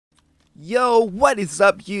Yo, what is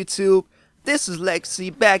up YouTube? This is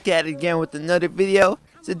Lexi back at it again with another video.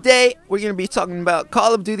 Today we're going to be talking about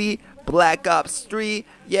Call of Duty Black Ops 3.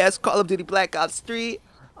 Yes, Call of Duty Black Ops 3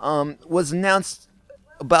 was announced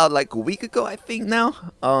about like a week ago, I think now.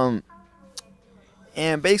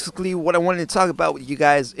 And basically what I wanted to talk about with you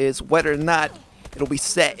guys is whether or not it'll be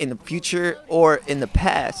set in the future or in the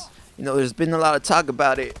past. You know, there's been a lot of talk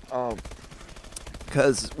about it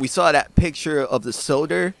because we saw that picture of the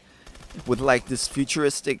soldier with like this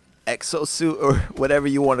futuristic exosuit or whatever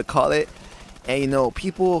you want to call it, and you know,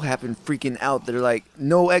 people have been freaking out. They're like,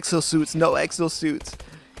 no exosuits, no exosuits.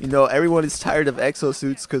 You know, everyone is tired of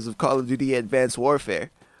exosuits because of Call of Duty Advanced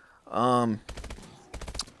Warfare.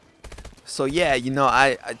 So yeah, you know,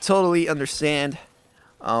 I totally understand.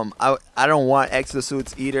 I don't want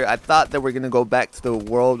exosuits either. I thought that we're gonna go back to the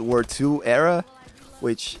World War II era,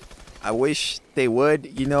 which I wish they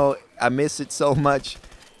would. You know, I miss it so much.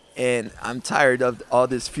 And I'm tired of all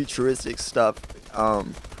this futuristic stuff.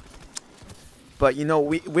 But you know,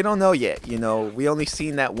 we don't know yet. You know, we only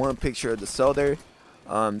seen that one picture of the soldier.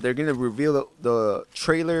 They're gonna reveal the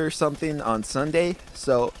trailer or something on Sunday.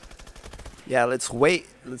 So yeah, let's wait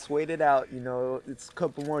it out. You know, it's a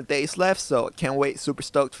couple more days left, so I can't wait. Super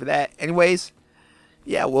stoked for that. Anyways,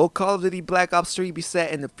 yeah, will Call of Duty Black Ops 3 be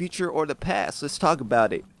set in the future or the past? Let's talk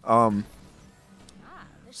about it.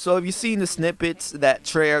 So have you seen the snippets that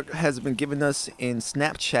Treyarch has been giving us in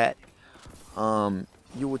Snapchat?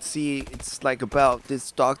 You would see it's like about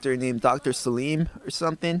this doctor named Dr. Salim or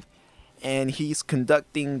something, and he's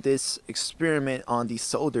conducting this experiment on these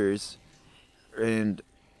soldiers, and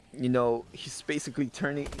you know, he's basically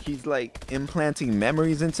he's like implanting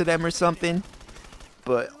memories into them or something,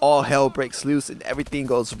 but all hell breaks loose and everything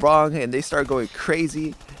goes wrong and they start going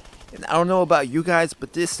crazy. And I don't know about you guys,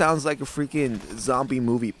 but this sounds like a freaking zombie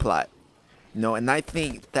movie plot. You know, and I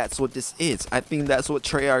think that's what this is. I think that's what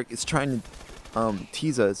Treyarch is trying to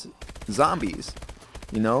tease us. Zombies.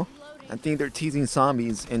 You know? I think they're teasing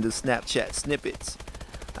zombies in the Snapchat snippets.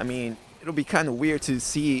 I mean, it'll be kind of weird to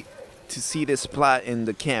see this plot in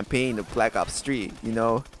the campaign of Black Ops 3, you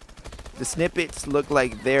know? The snippets look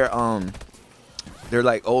like they're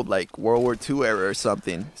like old, like World War II era or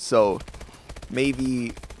something. So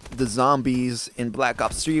maybe the zombies in Black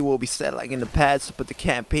Ops 3 will be set like in the past, but the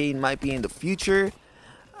campaign might be in the future.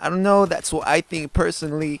 I don't know. That's what I think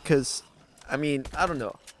personally, because I mean, I don't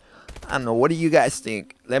know. What do you guys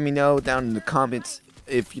think? Let me know down in the comments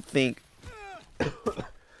if you think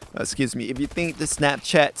excuse me, if you think the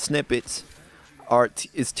Snapchat snippets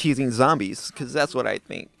is teasing zombies, because that's what I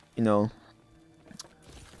think. You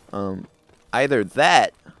know, either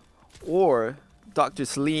that or Dr.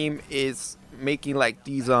 Salim is making like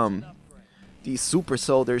these super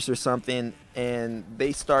soldiers or something, and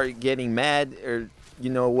they start getting mad, or you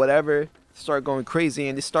know, whatever, start going crazy,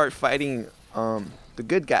 and they start fighting the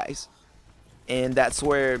good guys, and that's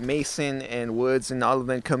where Mason and Woods and all of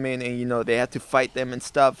them come in, and you know, they have to fight them and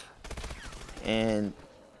stuff. And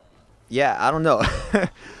yeah, I don't know.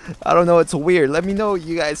 I don't know, it's weird. Let me know what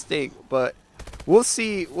you guys think, but we'll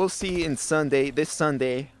see in this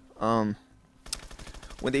Sunday,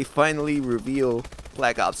 when they finally reveal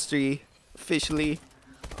Black Ops 3 officially.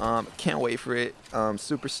 Can't wait for it.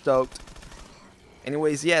 Super stoked.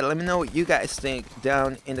 Anyways, yeah, let me know what you guys think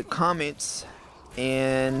down in the comments.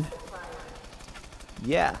 And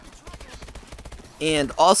yeah,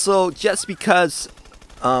 and also, just because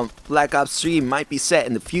Black Ops 3 might be set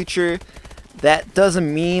in the future, that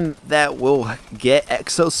doesn't mean that we'll get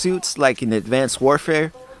exosuits like in Advanced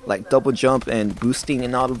Warfare, like double jump and boosting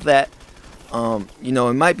and all of that. You know,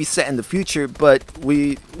 it might be set in the future, but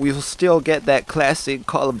we'll still get that classic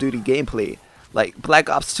Call of Duty gameplay. Like Black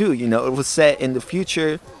Ops 2, you know, it was set in the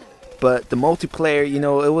future, but the multiplayer, you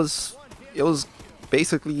know, it was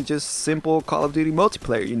basically just simple Call of Duty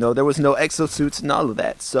multiplayer. You know, there was no exosuits and all of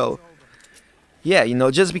that. So yeah, you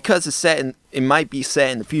know, just because it might be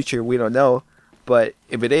set in the future, we don't know. But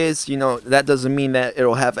if it is, you know, that doesn't mean that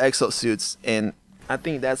it'll have exosuits, and I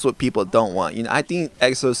think that's what people don't want. You know, I think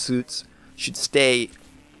exosuits should stay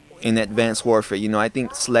in Advanced Warfare. You know, I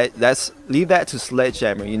think leave that to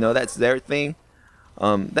Sledgehammer. You know, that's their thing.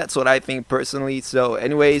 That's what I think personally. So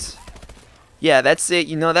anyways, yeah, that's it.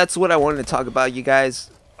 You know, that's what I wanted to talk about, you guys.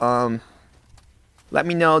 Let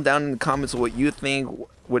me know down in the comments what you think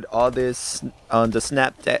with all this the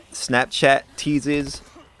Snapchat teases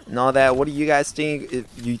and all that. What do you guys think? If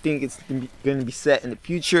you think it's going to be set in the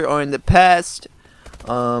future or in the past?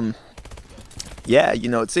 Yeah, you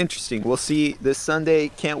know, it's interesting. We'll see this Sunday.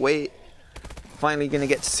 Can't wait. Finally gonna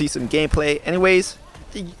get to see some gameplay. Anyways,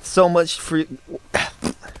 thank you so much for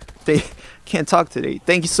Can't talk today.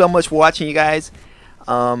 Thank you so much for watching, you guys.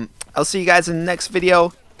 I'll see you guys in the next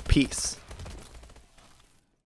video. Peace.